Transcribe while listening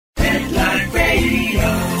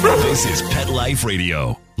This is Pet Life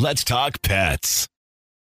Radio. Let's talk pets.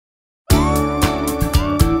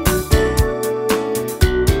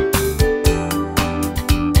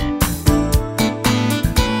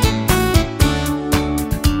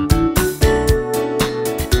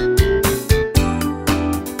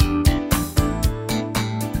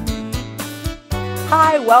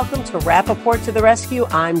 Hi, welcome to Rappaport to the Rescue.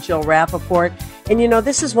 I'm Jill Rappaport. And you know,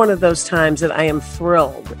 this is one of those times that I am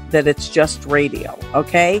thrilled that it's just radio,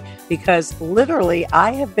 okay? Because literally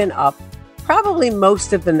I have been up probably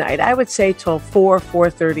most of the night, I would say till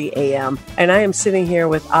 4:30 a.m. And I am sitting here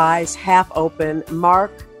with eyes half open.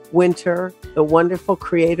 Mark Winter, the wonderful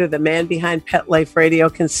creator, the man behind Pet Life Radio,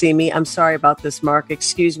 can see me. I'm sorry about this, Mark.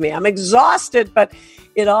 Excuse me. I'm exhausted, but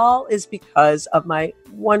it all is because of my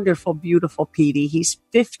wonderful, beautiful Petey. He's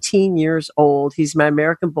 15 years old. He's my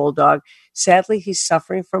American Bulldog. Sadly, he's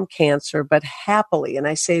suffering from cancer, but happily, and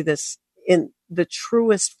I say this in the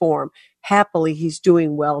truest form, happily, he's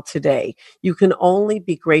doing well today. You can only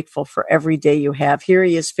be grateful for every day you have. Here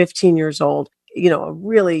he is, 15 years old, you know, a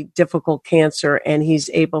really difficult cancer, and he's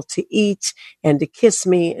able to eat and to kiss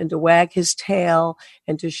me and to wag his tail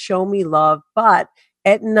and to show me love. But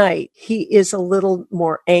at night, he is a little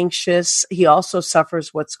more anxious. He also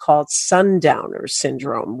suffers what's called sundowner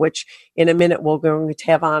syndrome, which in a minute we're going to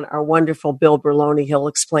have on our wonderful Bill Berloni. He'll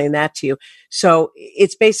explain that to you. So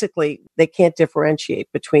it's basically they can't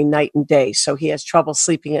differentiate between night and day. So he has trouble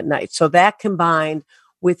sleeping at night. So that combined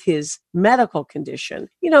with his medical condition,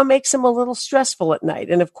 you know, makes him a little stressful at night.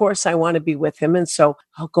 And of course, I want to be with him. And so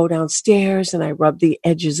I'll go downstairs and I rub the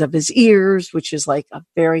edges of his ears, which is like a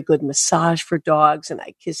very good massage for dogs. And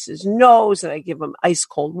I kiss his nose and I give him ice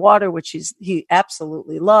cold water, which he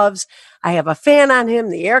absolutely loves. I have a fan on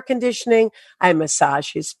him, the air conditioning. I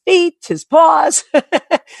massage his feet, his paws.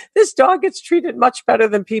 This dog gets treated much better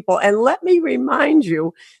than people. And let me remind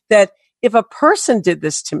you that if a person did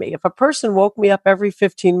this to me, if a person woke me up every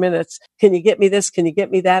 15 minutes, can you get me this? Can you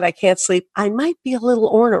get me that? I can't sleep. I might be a little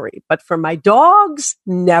ornery, but for my dogs,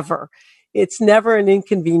 never. It's never an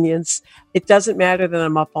inconvenience. It doesn't matter that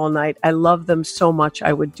I'm up all night. I love them so much.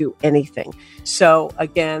 I would do anything. So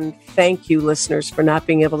again, thank you listeners for not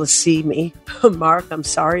being able to see me. Mark, I'm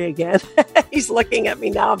sorry again. He's looking at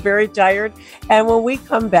me now. I'm very tired. And when we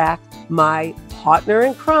come back, my partner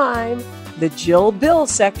in crime, the Jill Bill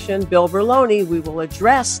section, Bill Berloni, we will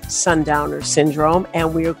address sundowner syndrome,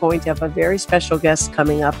 and we are going to have a very special guest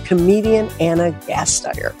coming up, comedian Anna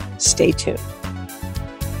Gasteyer. Stay tuned.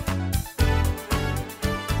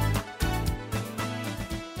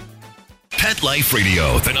 Pet Life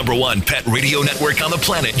Radio, the #1 pet radio network on the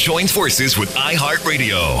planet, joins forces with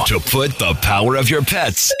iHeartRadio to put the power of your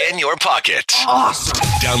pets in your pocket. Awesome.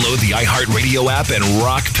 Download the iHeartRadio app and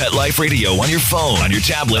rock Pet Life Radio on your phone, on your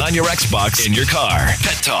tablet, on your Xbox, in your car.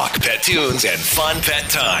 Pet talk, pet tunes, and fun pet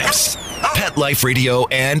times. Pet Life Radio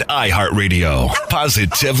and iHeartRadio.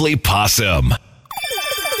 Positively Possum.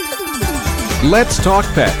 Let's talk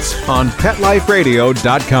pets on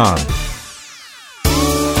PetLifeRadio.com.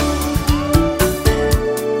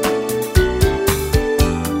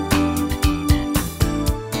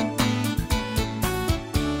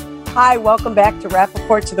 Hi, welcome back to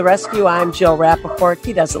Rappaport to the Rescue. I'm Jill Rappaport.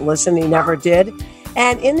 He doesn't listen. He never did.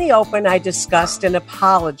 And in the open, I discussed and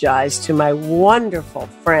apologized to my wonderful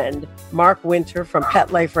friend, Mark Winter from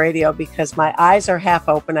Pet Life Radio, because my eyes are half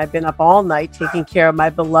open. I've been up all night taking care of my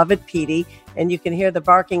beloved Petey, and you can hear the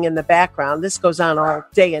barking in the background. This goes on all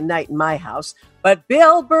day and night in my house. But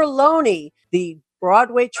Bill Berloni, the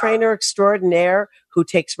Broadway trainer extraordinaire who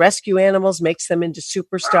takes rescue animals, makes them into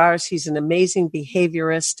superstars. He's an amazing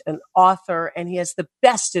behaviorist, an author, and he has the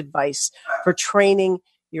best advice for training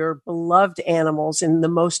your beloved animals in the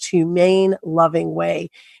most humane, loving way.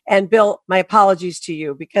 And Bill, my apologies to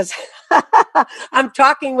you because I'm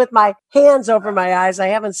talking with my hands over my eyes. I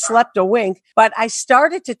haven't slept a wink, but I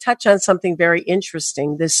started to touch on something very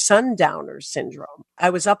interesting, this sundowner syndrome. I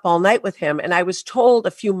was up all night with him, and I was told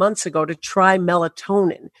a few months ago to try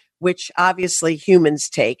melatonin, which obviously humans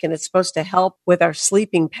take, and it's supposed to help with our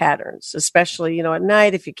sleeping patterns, especially, you know, at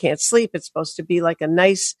night. If you can't sleep, it's supposed to be like a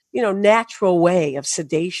nice, you know, natural way of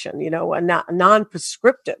sedation, you know, a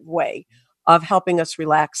non-prescriptive way of helping us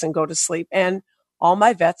relax and go to sleep. And all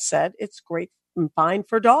my vets said it's great and fine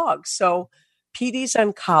for dogs. So Petey's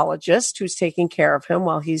oncologist, who's taking care of him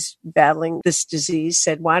while he's battling this disease,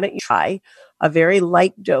 said, why don't you try a very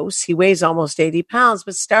light dose? He weighs almost 80 pounds,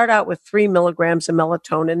 but start out with 3 milligrams of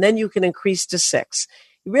melatonin. Then you can increase to 6.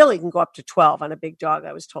 You really can go up to 12 on a big dog,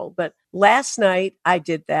 I was told. But last night I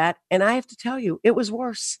did that, and I have to tell you, it was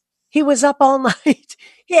worse. He was up all night.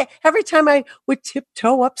 Yeah, every time I would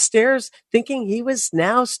tiptoe upstairs thinking he was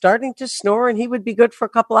now starting to snore and he would be good for a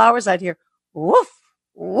couple hours, I'd hear woof,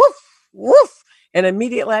 woof, woof. And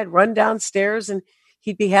immediately I'd run downstairs and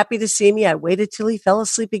he'd be happy to see me. I waited till he fell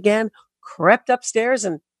asleep again, crept upstairs,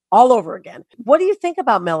 and all over again. What do you think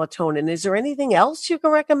about melatonin? Is there anything else you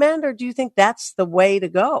can recommend, or do you think that's the way to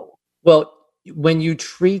go? Well, when you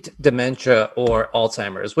treat dementia or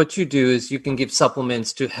Alzheimer's, what you do is you can give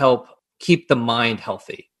supplements to help keep the mind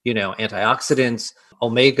healthy, antioxidants,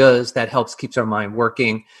 omegas, that helps keeps our mind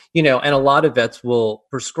working, and a lot of vets will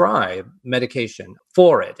prescribe medication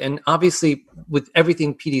for it. And obviously with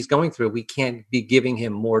everything PD's going through, we can't be giving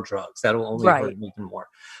him more drugs. That'll only hurt him even more.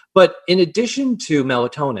 But in addition to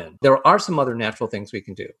melatonin, there are some other natural things we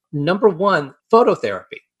can do. Number one,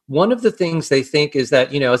 phototherapy. One of the things they think is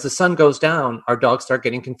that, as the sun goes down, our dogs start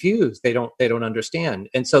getting confused. They don't understand.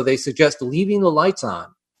 And so they suggest leaving the lights on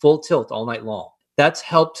full tilt all night long. That's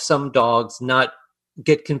helped some dogs not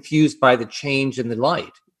get confused by the change in the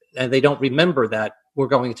light. And they don't remember that we're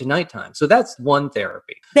going into nighttime. So that's one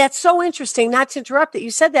therapy. That's so interesting. Not to interrupt it. You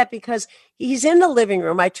said that because he's in the living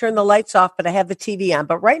room. I turn the lights off, but I have the TV on.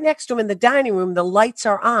 But right next to him in the dining room, the lights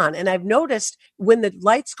are on. And I've noticed when the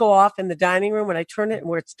lights go off in the dining room, when I turn it and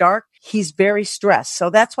where it's dark, he's very stressed. So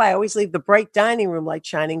that's why I always leave the bright dining room light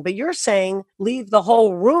shining. But you're saying leave the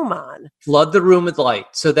whole room on. Flood the room with light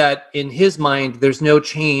so that in his mind, there's no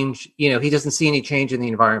change. He doesn't see any change in the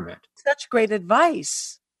environment. Such great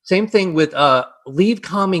advice. Same thing with leave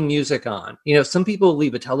calming music on. Some people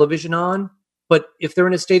leave a television on, but if they're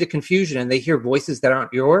in a state of confusion and they hear voices that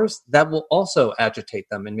aren't yours, that will also agitate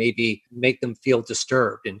them and maybe make them feel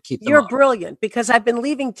disturbed and keep them You're up. Brilliant, because I've been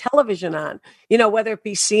leaving television on, whether it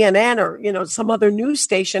be CNN or, some other news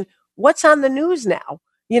station. What's on the news now?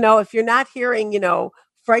 If you're not hearing,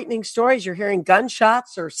 frightening stories, you're hearing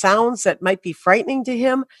gunshots or sounds that might be frightening to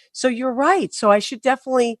him. So you're right. So I should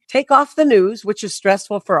definitely take off the news, which is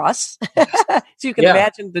stressful for us. So you can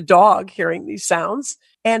imagine the dog hearing these sounds,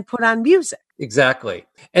 and put on music. Exactly.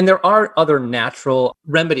 And there are other natural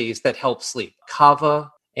remedies that help sleep,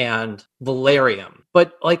 kava and valerium.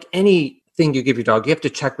 But like anything you give your dog, you have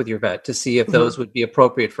to check with your vet to see if those would be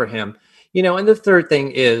appropriate for him. And the third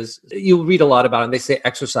thing is you read a lot about it and they say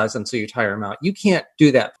exercise until you tire him out. You can't do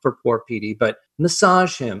that for poor PD, but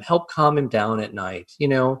massage him, help calm him down at night,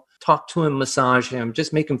 talk to him, massage him,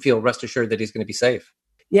 just make him feel rest assured that he's going to be safe.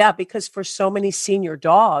 Yeah, because for so many senior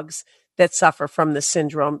dogs that suffer from the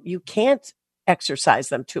syndrome, you can't exercise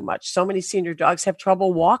them too much. So many senior dogs have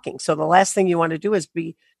trouble walking. So the last thing you want to do is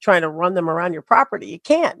be trying to run them around your property. You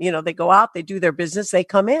can't. They go out, they do their business, they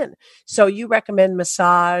come in. So you recommend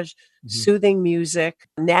massage, soothing music,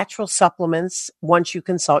 natural supplements once you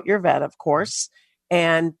consult your vet, of course,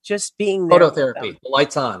 and just being there. Phototherapy, the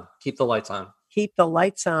lights on. Keep the lights on. Keep the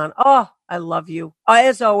lights on. Oh, I love you.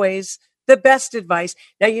 As always, the best advice.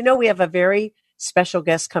 Now, we have a very special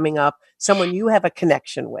guest coming up, someone you have a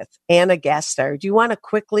connection with, Anna Gasteyer. Do you want to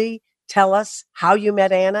quickly tell us how you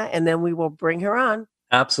met Anna, and then we will bring her on?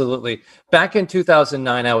 Absolutely. Back in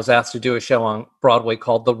 2009, I was asked to do a show on Broadway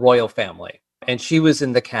called The Royal Family, and she was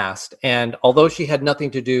in the cast. And although she had nothing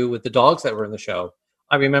to do with the dogs that were in the show,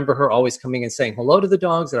 I remember her always coming and saying hello to the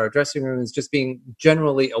dogs at our dressing rooms, just being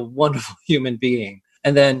generally a wonderful human being.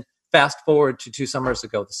 And then fast forward to 2 summers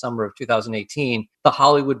ago, the summer of 2018, the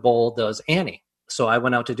Hollywood Bowl does Annie. So I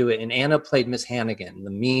went out to do it, and Anna played Miss Hannigan,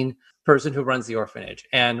 the mean person who runs the orphanage.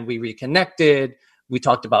 And we reconnected. We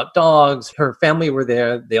talked about dogs. Her family were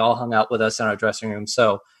there. They all hung out with us in our dressing room.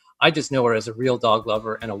 So I just know her as a real dog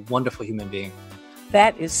lover and a wonderful human being.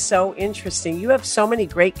 That is so interesting. You have so many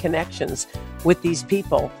great connections with these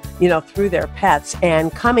people, through their pets.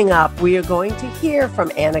 And coming up, we are going to hear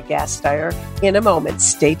from Anna Gasteyer in a moment.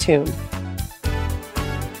 Stay tuned.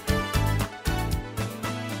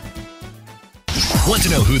 Want to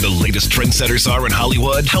know who the latest trendsetters are in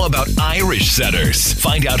Hollywood? How about Irish setters?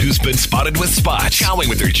 Find out who's been spotted with spots, chowing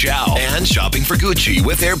with their chow, and shopping for Gucci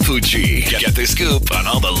with their Poochie. Get the scoop on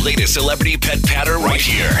all the latest celebrity pet patter right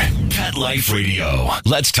here. Pet Life Radio.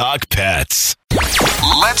 Let's talk pets.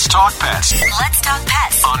 Let's talk pets. Let's talk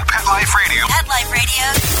pets On Pet Life Radio. Pet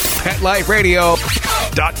Life Radio.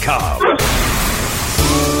 PetLifeRadio.com.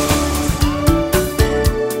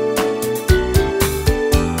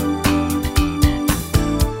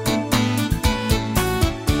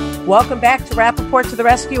 Welcome back to Rappaport to the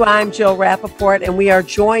Rescue. I'm Jill Rappaport, and we are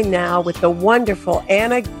joined now with the wonderful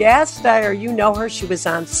Anna Gasteyer. You know her. She was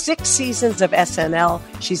on 6 seasons of SNL.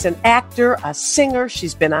 She's an actor, a singer.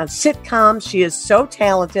 She's been on sitcoms. She is so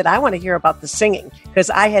talented. I want to hear about the singing because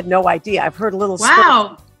I had no idea. I've heard a little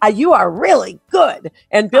story. You are really good.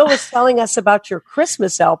 And Bill was telling us about your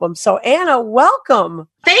Christmas album. So Anna, welcome.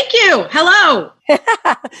 Thank you. Hello.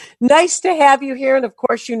 Nice to have you here. And of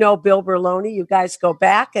course, you know Bill Berloni. You guys go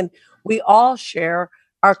back, and we all share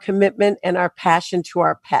our commitment and our passion to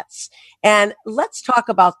our pets. And let's talk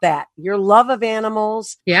about that. Your love of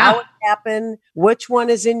animals, how it happened, which one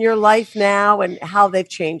is in your life now, and how they've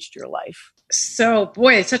changed your life. So,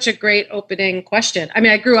 boy, it's such a great opening question. I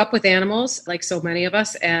mean, I grew up with animals, like so many of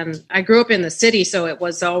us, and I grew up in the city, so it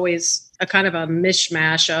was always a kind of a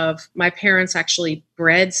mishmash of my parents actually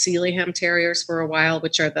bred Sealyham Terriers for a while,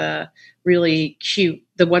 which are the really cute,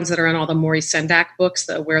 the ones that are in all the Maurice Sendak books,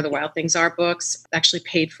 the Where the Wild Things Are books. Actually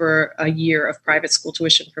paid for a year of private school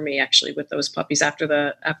tuition for me, actually, with those puppies after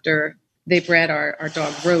they bred our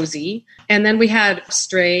dog Rosie. And then we had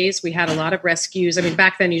strays. We had a lot of rescues. I mean,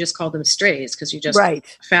 back then you just called them strays because you just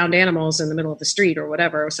found animals in the middle of the street or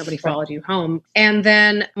whatever, or somebody followed you home. And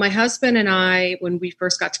then my husband and I, when we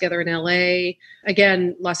first got together in LA,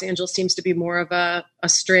 again, Los Angeles seems to be more of a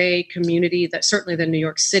stray community that certainly than New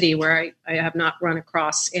York City, where I have not run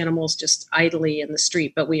across animals just idly in the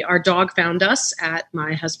street. But our dog found us at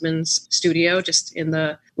my husband's studio, just in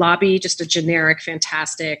the lobby, just a generic,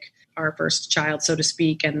 fantastic, our first child, so to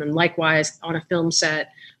speak. And then likewise on a film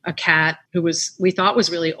set, a cat who we thought was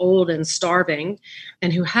really old and starving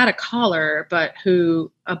and who had a collar, but who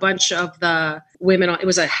a bunch of the women, it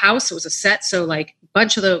was a house, it was a set. So like a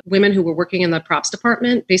bunch of the women who were working in the props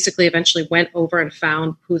department basically eventually went over and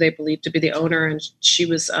found who they believed to be the owner. And she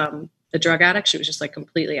was a drug addict. She was just like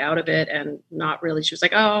completely out of it and not really, she was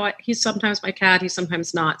like, oh, he's sometimes my cat, he's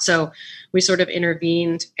sometimes not. So we sort of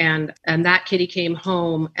intervened and that kitty came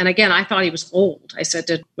home. And again, I thought he was old. I said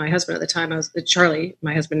to my husband at the time, I was Charlie,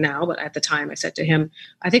 my husband now, but at the time I said to him,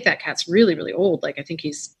 I think that cat's really, really old. Like, I think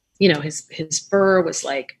he's, his fur was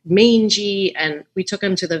like mangy, and we took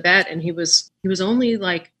him to the vet and he was only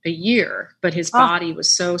like a year, but his body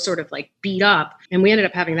was so sort of like beat up. And we ended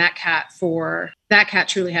up having that cat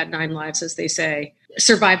truly had 9 lives, as they say.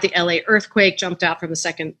 Survived the LA earthquake, jumped out from the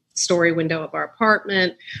second story window of our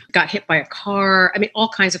apartment, got hit by a car. I mean, all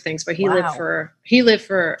kinds of things, but he lived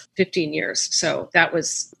for 15 years. So that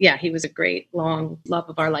was, he was a great long love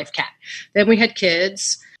of our life cat. Then we had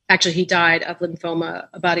kids. Actually, he died of lymphoma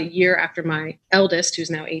about a year after my eldest,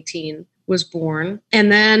 who's now 18, was born.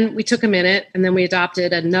 And then we took a minute, and then we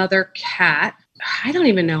adopted another cat. I don't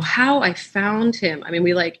even know how I found him. I mean,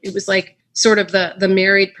 it was like sort of the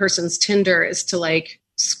married person's Tinder is to like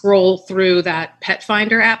scroll through that Pet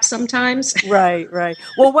Finder app sometimes. Right.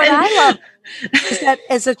 Well, what I love is that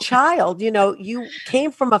as a child, you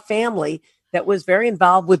came from a family that was very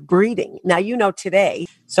involved with breeding. Now, today,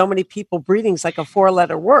 so many people, breeding's like a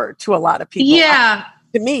 4-letter word to a lot of people. Yeah.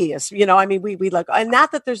 To me, we like, and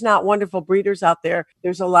not that there's not wonderful breeders out there.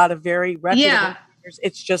 There's a lot of very reputable breeders.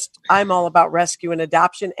 It's just, I'm all about rescue and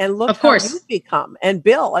adoption. And look how you've become. And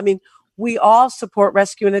Bill, I mean, we all support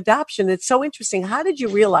rescue and adoption. It's so interesting. How did you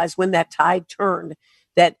realize when that tide turned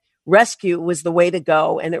that rescue was the way to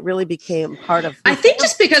go, and it really became part of I think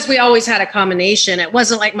just because we always had a combination. It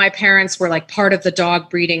wasn't like my parents were like part of the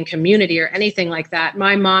dog breeding community or anything like that.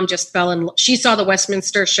 My mom just she saw the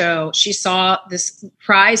Westminster show. She saw this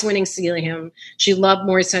prize winning Sealyham. She loved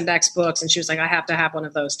Maurice Sendak's books, and she was like, I have to have one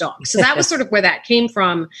of those dogs. So that was sort of where that came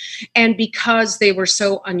from. And because they were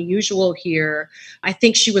so unusual here, I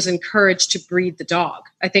think she was encouraged to breed the dog.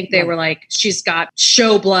 I think they were like, she's got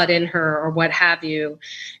show blood in her or what have you.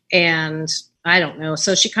 And I don't know.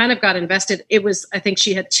 So she kind of got invested. I think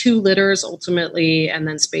she had 2 litters ultimately, and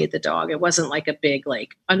then spayed the dog. It wasn't like a big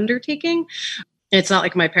like undertaking. It's not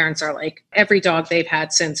like my parents are like, every dog they've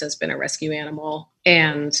had since has been a rescue animal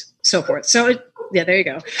and so forth. So there you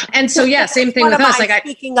go. And so, same thing with us. Like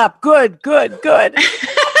speaking up. Good.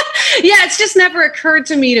 Yeah, it's just never occurred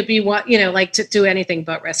to me to be to do anything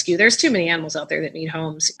but rescue. There's too many animals out there that need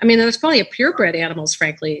homes. I mean, there's plenty of purebred animals,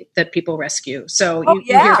 frankly, that people rescue. So you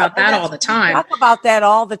hear about that all the time. I talk about that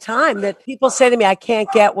all the time, that people say to me, I can't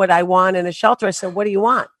get what I want in a shelter. I said, what do you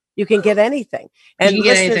want? You can get anything. And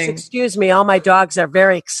listeners, excuse me, all my dogs are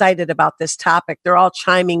very excited about this topic. They're all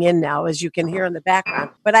chiming in now, as you can hear in the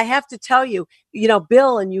background. But I have to tell you,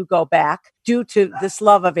 Bill and you go back due to this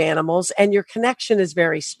love of animals, and your connection is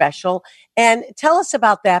very special. And tell us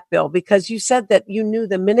about that, Bill, because you said that you knew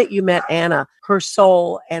the minute you met Anna, her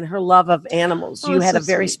soul and her love of animals. You had a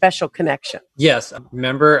very special connection. Yes.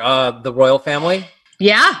 Remember the royal family?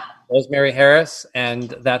 Yeah. Rosemary Harris and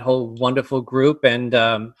that whole wonderful group. And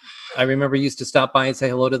I remember you used to stop by and say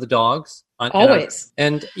hello to the dogs. Always.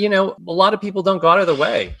 And, you know, a lot of people don't go out of their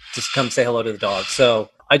way to come say hello to the dogs. So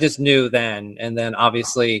I just knew then. And then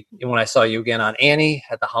obviously when I saw you again on Annie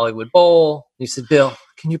at the Hollywood Bowl, you said, Bill,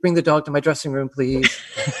 can you bring the dog to my dressing room, please?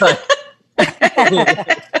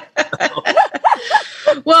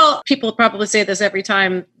 Well, people probably say this every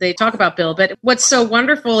time they talk about Bill, but what's so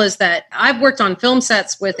wonderful is that I've worked on film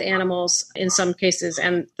sets with animals in some cases,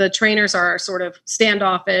 and the trainers are sort of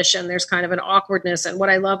standoffish and there's kind of an awkwardness. And what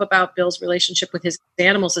I love about Bill's relationship with his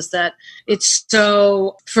animals is that it's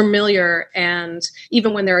so familiar. And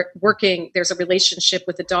even when they're working, there's a relationship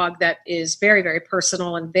with the dog that is very, very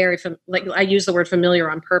personal and very, like I use the word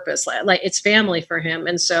familiar on purpose, like it's family for him.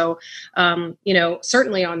 And so, you know,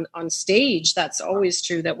 certainly on stage, that's always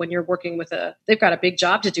true, that when you're working with they've got a big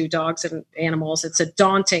job to do, dogs and animals. It's a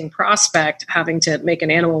daunting prospect having to make an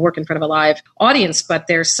animal work in front of a live audience, but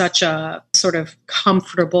there's such a sort of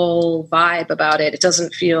comfortable vibe about it. It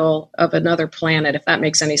doesn't feel of another planet, if that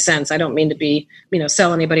makes any sense. I don't mean to be, you know,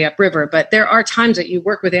 sell anybody upriver, but there are times that you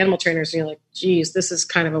work with animal trainers and you're like, geez, this is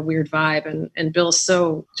kind of a weird vibe. And Bill's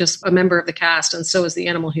so just a member of the cast, and so is the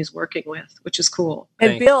animal he's working with, which is cool.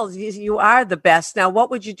 And Bill, you are the best. Now, what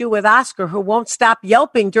would you do with Oscar, who won't stop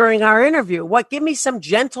yelping during our interview? Give me some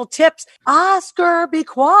gentle tips. Oscar, be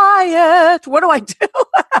quiet. What do I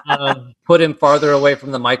do? Put him farther away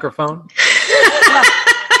from the microphone.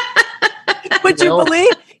 Would you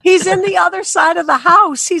believe he's in the other side of the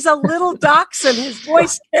house? He's a little dachshund. His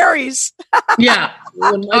voice carries. Yeah.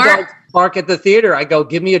 When my dogs bark at the theater, I go,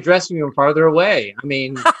 give me a dressing room farther away. I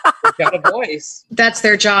mean, they've got a voice. That's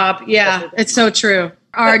their job. Yeah, it's so true.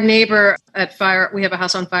 Our neighbor at we have a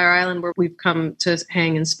house on Fire Island where we've come to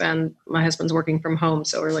hang and spend. My husband's working from home,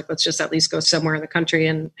 so we're like, let's just at least go somewhere in the country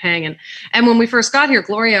and hang. And when we first got here,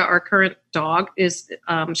 Gloria, our current dog, is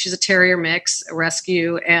she's a terrier mix, a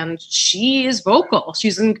rescue, and she is vocal.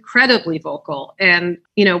 She's incredibly vocal. And,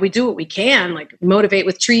 you know, we do what we can, like motivate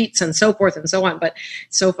with treats and so forth and so on. But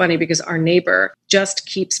it's so funny because our neighbor just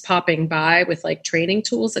keeps popping by with like training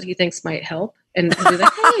tools that he thinks might help. And be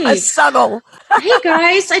like, hey, subtle. Hey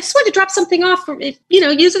guys, I just wanted to drop something off.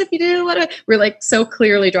 Use it if you do. We're like so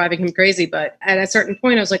clearly driving him crazy. But at a certain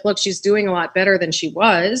point, I was like, look, she's doing a lot better than she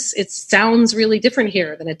was. It sounds really different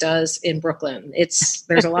here than it does in Brooklyn.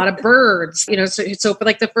 There's a lot of birds, you know. So for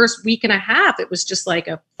like the first week and a half, it was just like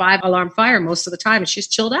a 5-alarm fire most of the time, and she's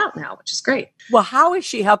chilled out now, which is great. Well, how has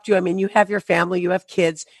she helped you? I mean, you have your family, you have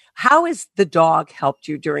kids. How has the dog helped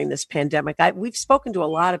you during this pandemic? We've spoken to a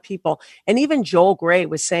lot of people, and even Joel Gray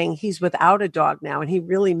was saying he's without a dog now, and he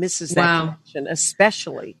really misses that connection,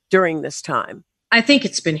 especially during this time. I think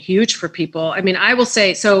it's been huge for people. I mean, I will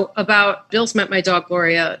say, so about Bill's met my dog,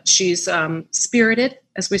 Gloria. She's spirited,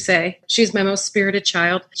 as we say. She's my most spirited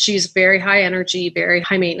child. She's very high energy, very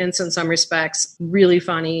high maintenance in some respects, really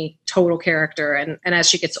funny, total character. And as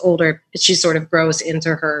she gets older, she sort of grows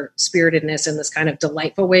into her spiritedness in this kind of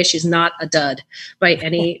delightful way. She's not a dud by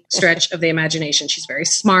any stretch of the imagination. She's very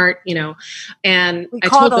smart, you know. And we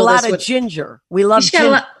call it a lot of ginger. We love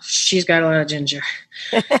ginger. She's got a lot of ginger.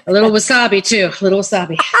 A little wasabi too, a little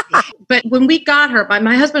wasabi. But when we got her,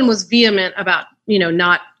 my husband was vehement about, you know,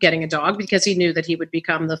 not getting a dog because he knew that he would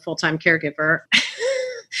become the full-time caregiver.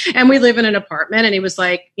 And we live in an apartment, and he was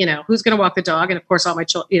like, you know, who's going to walk the dog? And of course, all my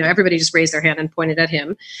children, you know, everybody just raised their hand and pointed at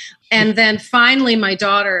him. And then finally, my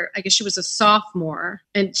daughter, I guess she was a sophomore,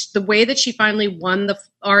 and the way that she finally won the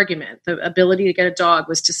argument, the ability to get a dog,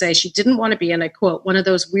 was to say she didn't want to be, and I quote, one of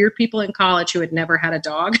those weird people in college who had never had a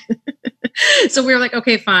dog. So we were like,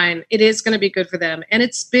 okay, fine. It is going to be good for them. And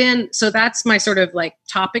it's been, so that's my sort of like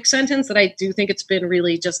topic sentence, that I do think it's been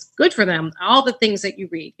really just good for them. All the things that you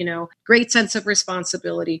read, you know, great sense of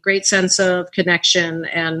responsibility, great sense of connection.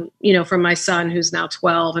 And, you know, from my son, who's now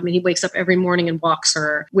 12, I mean, he wakes up every morning and walks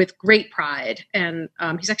her with great pride. And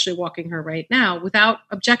he's actually walking her right now without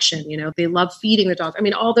objection. You know, they love feeding the dog. I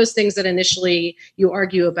mean, all those things that initially you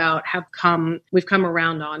argue about we've come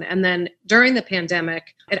around on. And then during the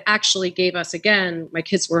pandemic, it actually gave us, again, my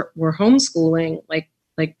kids were homeschooling like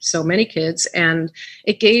so many kids, and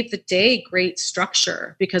it gave the day great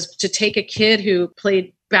structure, because to take a kid who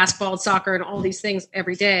played basketball and soccer and all these things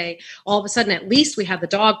every day, all of a sudden, at least we had the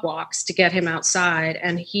dog walks to get him outside.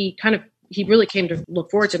 And he really came to look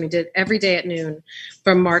forward to him. He did every day at noon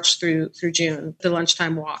from March through June, the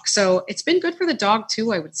lunchtime walk. So it's been good for the dog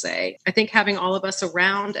too, I would say. I think having all of us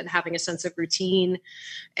around and having a sense of routine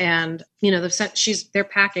and they're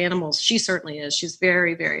pack animals. She certainly is. She's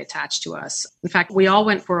very, very attached to us. In fact, we all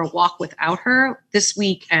went for a walk without her this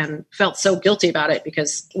week and felt so guilty about it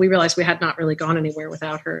because we realized we had not really gone anywhere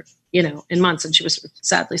without her, in months. And she was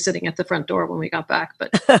sadly sitting at the front door when we got back.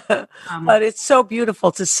 But but it's so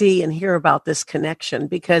beautiful to see and hear about this connection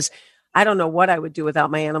because I don't know what I would do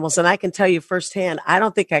without my animals. And I can tell you firsthand, I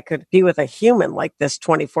don't think I could be with a human like this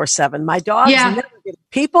 24/7. My dogs never get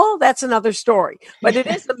people. That's another story. But it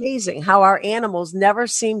is amazing how our animals never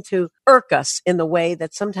seem to irk us in the way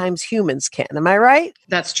that sometimes humans can. Am I right?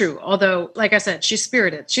 That's true. Although, like I said, she's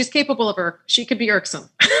spirited. She's capable of she could be irksome.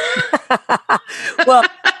 Well,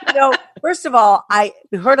 first of all, I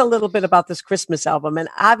heard a little bit about this Christmas album, and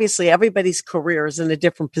obviously everybody's career is in a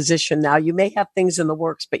different position now. You may have things in the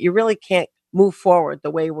works, but you really can't move forward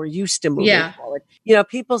the way we're used to moving forward.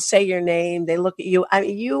 People say your name, they look at you. I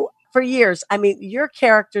mean, for years, your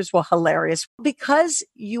characters were hilarious. Because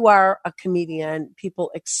you are a comedian,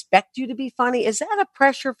 people expect you to be funny. Is that a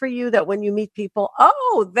pressure for you that when you meet people,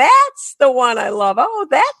 oh, that's the one I love. Oh,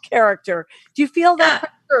 that character. Do you feel that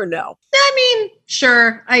pressure or no?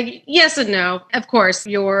 Sure. Yes and no. Of course,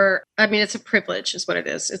 it's a privilege is what it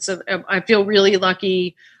is. I feel really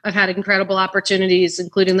lucky. I've had incredible opportunities,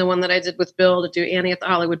 including the one that I did with Bill to do Annie at the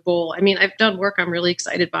Hollywood Bowl. I've done work I'm really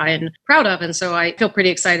excited by and proud of. And so I feel pretty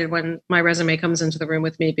excited when my resume comes into the room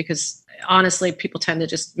with me because honestly, people tend to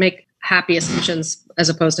just make happy assumptions as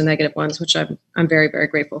opposed to negative ones, which I'm very, very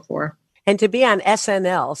grateful for. And to be on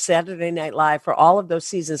SNL, Saturday Night Live, for all of those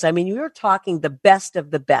seasons, you're talking the best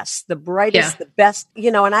of the best, the brightest, the best,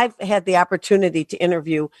 and I've had the opportunity to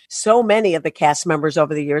interview so many of the cast members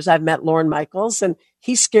over the years. I've met Lorne Michaels, and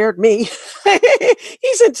he scared me.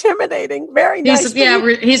 He's intimidating, very nice.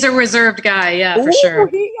 He's a reserved guy, for sure.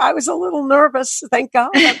 I was a little nervous, thank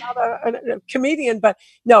God I'm not a comedian, but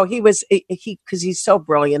no, because he's so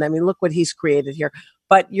brilliant. Look what he's created here.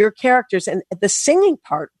 But your characters and the singing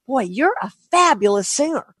part, boy, you're a fabulous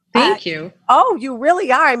singer. Thank you. Oh, you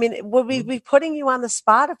really are. Would we be putting you on the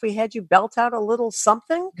spot if we had you belt out a little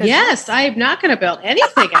something? Yes, I'm not going to belt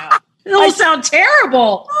anything out. It'll sound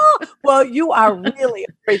terrible. Well, you are really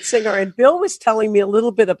a great singer. And Bill was telling me a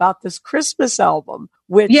little bit about this Christmas album,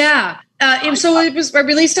 which... So I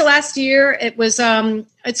released it last year. It was,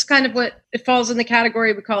 it's kind of what it falls in the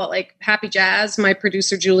category. We call it like happy jazz. My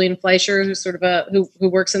producer, Julian Fleischer, who's sort of who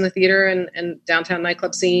works in the theater and downtown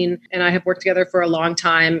nightclub scene. And I have worked together for a long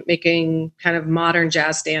time, making kind of modern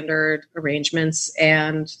jazz standard arrangements.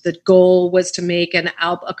 And the goal was to make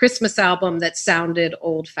a Christmas album that sounded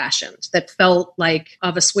old fashioned, that felt like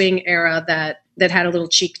of a swing era that had a little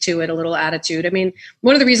cheek to it, a little attitude.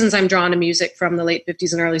 One of the reasons I'm drawn to music from the late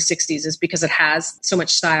 50s and early 60s is because it has so much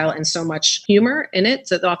style and so much humor in it.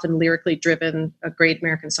 So it's often lyrically driven. Great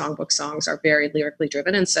American songbook songs are very lyrically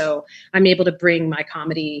driven. And so I'm able to bring my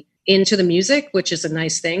comedy into the music, which is a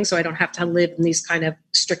nice thing. So I don't have to live in these kind of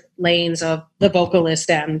strict lanes of the vocalist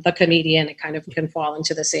and the comedian. It kind of can fall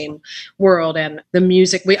into the same world. And the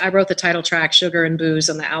music, I wrote the title track, Sugar and Booze,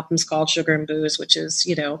 and the album's called Sugar and Booze, which is,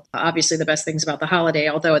 obviously the best things about the holiday.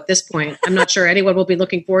 Although at this point, I'm not sure anyone will be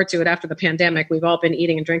looking forward to it after the pandemic. We've all been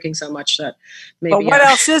eating and drinking so much that maybe. But what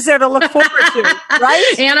else is there to look forward to,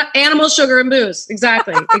 right? Animal, sugar, and booze.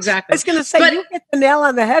 Exactly. I was going to say, you hit the nail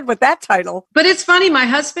on the head with that title. But it's funny. My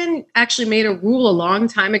husband actually made a rule a long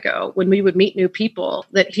time ago when we would meet new people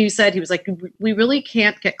that he was like, we really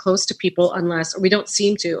can't get close to people unless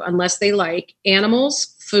they like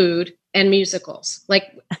animals, food, and musicals.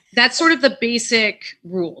 Like that's sort of the basic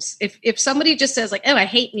rules. If somebody just says like, oh, I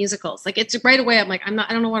hate musicals, like it's right away, I'm like, I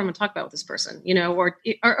don't know what I'm going to talk about with this person, or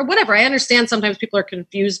whatever. I understand sometimes people are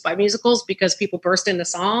confused by musicals because people burst into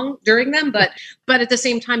song during them, but at the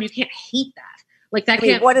same time, you can't hate that. Like that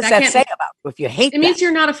can't. What does that say about you if you hate? It means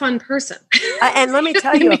you're not a fun person. And let me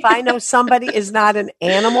tell you, if I know somebody is not an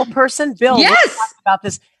animal person, Bill, yes, we talked about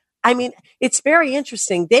this. It's very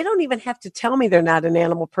interesting. They don't even have to tell me they're not an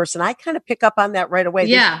animal person. I kind of pick up on that right away.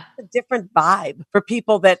 Yeah. There's a different vibe for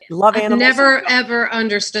people that love animals. I've never, ever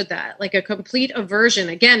understood that. Like a complete aversion.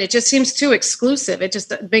 Again, it just seems too exclusive. It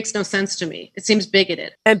just makes no sense to me. It seems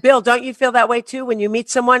bigoted. And Bill, don't you feel that way too? When you meet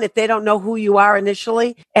someone, if they don't know who you are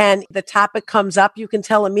initially and the topic comes up, you can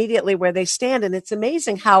tell immediately where they stand. And it's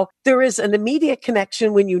amazing how there is an immediate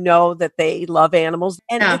connection when you know that they love animals.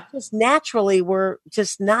 And it just naturally, we're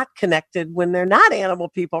just not connected when they're not animal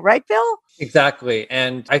people, right, Bill? Exactly.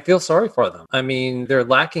 And I feel sorry for them. They're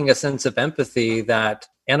lacking a sense of empathy that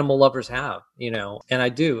animal lovers have, and I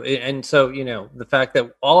do. And so, the fact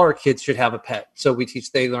that all our kids should have a pet. So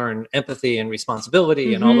they learn empathy and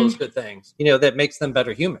responsibility and all those good things, that makes them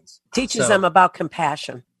better humans. Teaches them about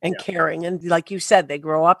compassion. and caring. And like you said, they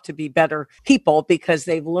grow up to be better people because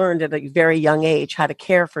they've learned at a very young age how to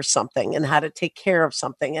care for something and how to take care of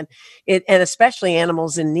something. And especially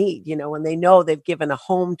animals in need, when they know they've given a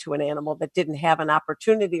home to an animal that didn't have an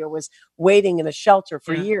opportunity or was waiting in a shelter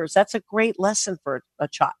for years. That's a great lesson for a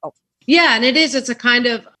child. Yeah, and it's a kind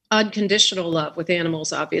of unconditional love with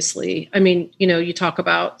animals, obviously. I mean, you talk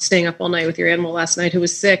about staying up all night with your animal last night who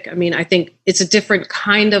was sick. I mean, I think it's a different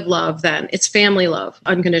kind of love than it's family love,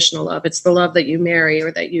 unconditional love. It's the love that you marry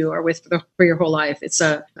or that you are with for your whole life. It's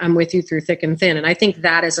I'm with you through thick and thin. And I think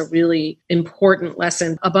that is a really important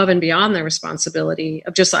lesson above and beyond the responsibility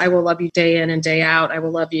of just, I will love you day in and day out. I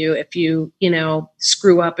will love you if you,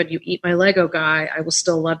 screw up and you eat my Lego guy, I will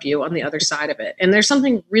still love you on the other side of it. And there's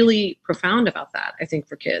something really profound about that, I think,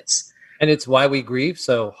 for kids. And it's why we grieve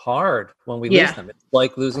so hard when we lose them. It's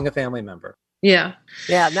like losing a family member. Yeah.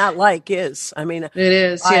 Yeah, not like is. I mean, it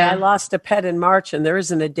is. I lost a pet in March and there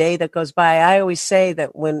isn't a day that goes by. I always say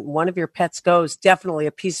that when one of your pets goes, definitely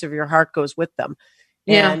a piece of your heart goes with them.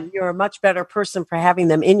 And you're a much better person for having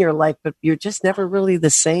them in your life, but you're just never really the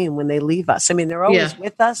same when they leave us. I mean, they're always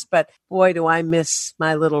with us, but boy, do I miss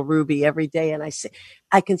my little Ruby every day. And I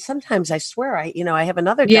swear I have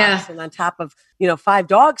another dachshund on top of, 5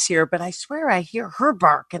 dogs here, but I swear I hear her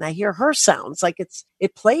bark and I hear her sounds. Like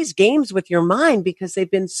it plays games with your mind because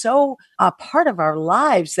they've been so a part of our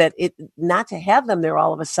lives that not to have them there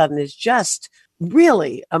all of a sudden is just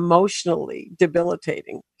really emotionally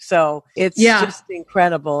debilitating. So it's just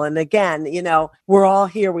incredible. And again, we're all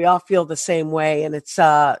here. We all feel the same way. And it's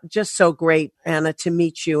just so great, Anna, to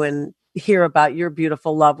meet you and hear about your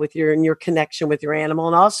beautiful love with your connection with your animal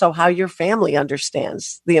and also how your family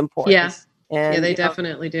understands the importance. Yeah. And, they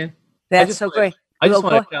definitely do. That's so great. I just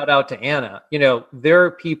want to shout out to Anna. There are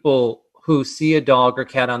people who see a dog or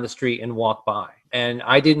cat on the street and walk by. And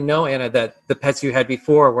I didn't know, Anna, that the pets you had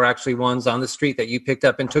before were actually ones on the street that you picked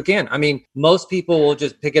up and took in. I mean, most people will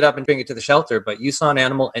just pick it up and bring it to the shelter, but you saw an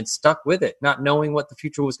animal and stuck with it, not knowing what the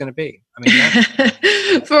future was going to be. I mean,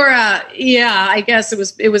 I guess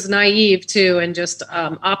it was naive too, and just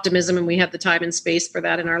optimism. And we have the time and space for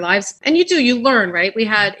that in our lives. And you learn, right?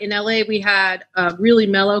 In LA, we had a really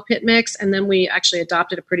mellow pit mix, and then we actually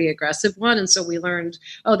adopted a pretty aggressive one. And so we learned,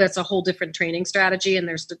 that's a whole different training strategy. And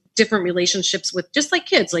there's different relationships with just like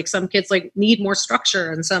kids, like some kids need more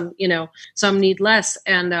structure and some need less.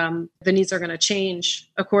 And the needs are going to change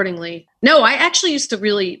accordingly. No, I actually used to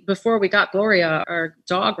really, before we got Gloria, our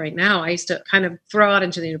dog right now, I used to kind of throw out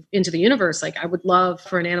into the universe. Like I would love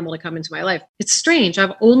for an animal to come into my life. It's strange.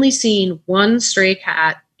 I've only seen one stray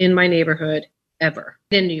cat in my neighborhood ever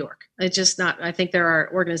in New York. It's just not, I think there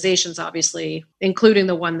are organizations, obviously, including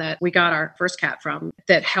the one that we got our first cat from,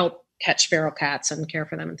 that help catch feral cats and care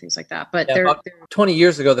for them and things like that. But they're 20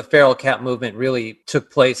 years ago, the feral cat movement really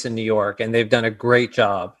took place in New York, and they've done a great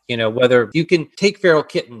job. Whether you can take feral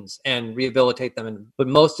kittens and rehabilitate them, but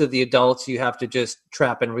most of the adults you have to just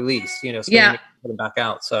trap and release, put them back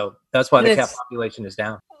out. So that's why the cat population is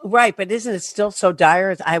down. Right. But isn't it still so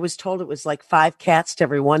dire? I was told it was like 5 cats to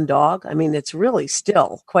every 1 dog. I mean, it's really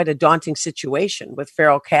still quite a daunting situation with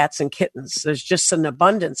feral cats and kittens. There's just an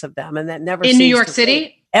abundance of them. And that never in New York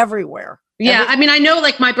City? Everywhere. Yeah. I mean, I know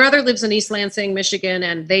my brother lives in East Lansing, Michigan,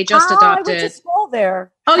 and they just adopted. I went to school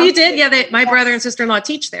there. Oh, you did? Yeah. My brother and sister-in-law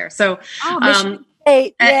teach there. So, Michigan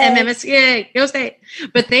State. Yay, go State.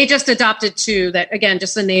 But they just adopted 2 that, again,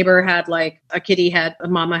 just a neighbor had a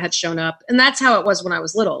mama had shown up. And that's how it was when I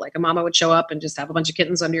was little. Like a mama would show up and just have a bunch of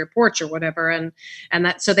kittens under your porch or whatever. And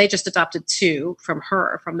so they just adopted 2 from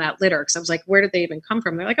that litter. Cause I was like, where did they even come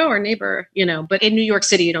from? They're like, our neighbor, but in New York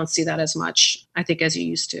City, you don't see that as much, I think, as you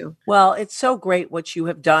used to. Well, it's so great what you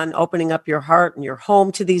have done, opening up your heart and your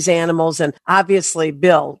home to these animals. And obviously,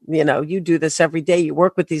 Bill, you do this every day. You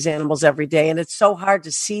work with these animals every day. And it's so hard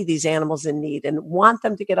to see these animals in need and want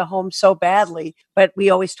them to get a home so badly. But we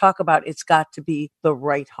always talk about it's got to be the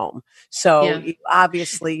right home. So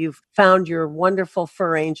obviously you've found your wonderful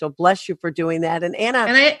fur angel. Bless you for doing that. And Anna.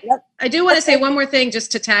 And I do want to say one more thing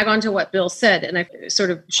just to tag on to what Bill said. And I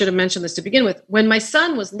sort of should have mentioned this to begin with. When my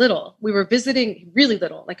son was little, we were visiting really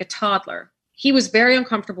little, like a toddler. He was very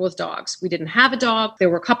uncomfortable with dogs. We didn't have a dog. There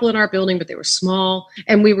were a couple in our building, but they were small.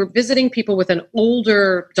 And we were visiting people with an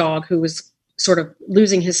older dog who was sort of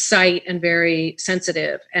losing his sight and very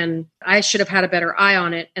sensitive. And I should have had a better eye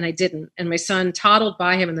on it, and I didn't. And my son toddled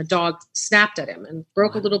by him, and the dog snapped at him and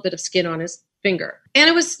broke a little bit of skin on his finger. And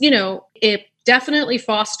it was, it definitely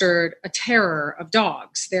fostered a terror of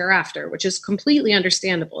dogs thereafter, which is completely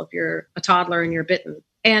understandable if you're a toddler and you're bitten.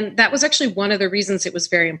 And that was actually one of the reasons it was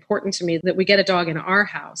very important to me that we get a dog in our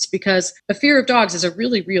house, because the fear of dogs is a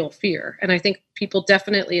really real fear. And I think people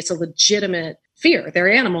definitely, it's a legitimate fear.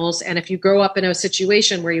 They're animals. And if you grow up in a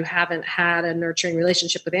situation where you haven't had a nurturing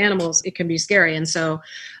relationship with animals, it can be scary. And so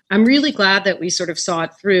I'm really glad that we sort of saw it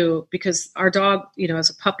through, because our dog, as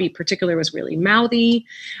a puppy particularly, was really mouthy,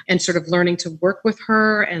 and sort of learning to work with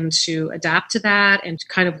her and to adapt to that and to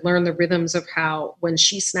kind of learn the rhythms of how when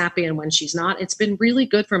she's snappy and when she's not. It's been really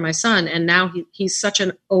good for my son. And now he's such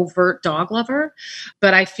an overt dog lover.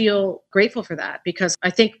 But I feel grateful for that, because I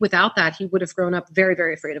think without that, he would have grown up very,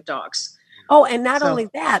 very afraid of dogs. Oh, and not only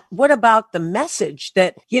that, what about the message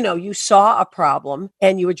that, you saw a problem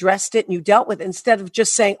and you addressed it and you dealt with it, instead of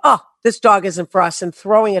just saying, oh, this dog isn't for us, and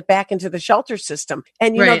throwing it back into the shelter system.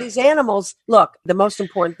 And, you know, these animals, look, the most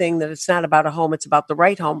important thing that it's not about a home, it's about the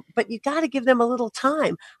right home, but you got to give them a little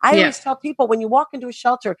time. I always tell people, when you walk into a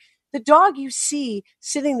shelter, the dog you see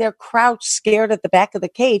sitting there crouched, scared at the back of the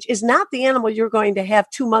cage is not the animal you're going to have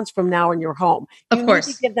 2 months from now in your home. You need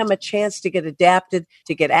to give them a chance to get adapted,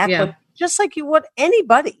 to get acclimated, just like you would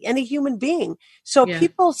anybody, any human being. So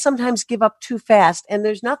people sometimes give up too fast, and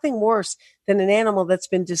there's nothing worse than an animal that's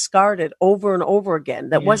been discarded over and over again,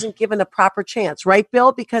 that wasn't given a proper chance, right,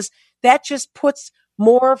 Bill? Because that just puts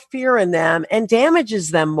more fear in them and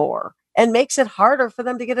damages them more, and makes it harder for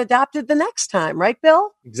them to get adopted the next time. Right,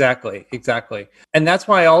 Bill? Exactly. And that's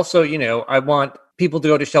why also, I want people to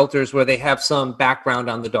go to shelters where they have some background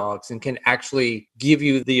on the dogs and can actually give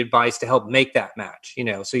you the advice to help make that match,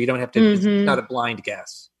 so you don't have to, it's not a blind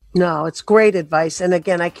guess. No, it's great advice. And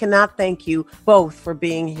again, I cannot thank you both for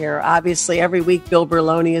being here. Obviously, every week, Bill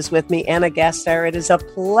Berloni is with me, Anna Gasteyer. It is a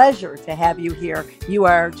pleasure to have you here. You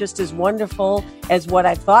are just as wonderful as what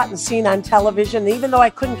I've thought and seen on television. Even though I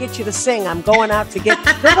couldn't get you to sing, I'm going out to get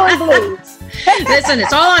Rhythm and Blues. Listen,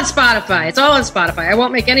 it's all on Spotify. I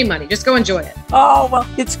won't make any money. Just go enjoy it. Oh, well,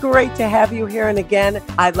 it's great to have you here. And again,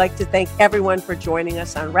 I'd like to thank everyone for joining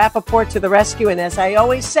us on Rappaport to the Rescue. And as I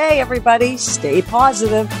always say, everybody, stay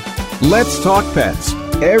positive. Let's Talk Pets,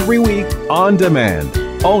 every week on demand,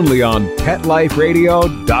 only on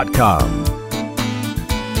PetLifeRadio.com.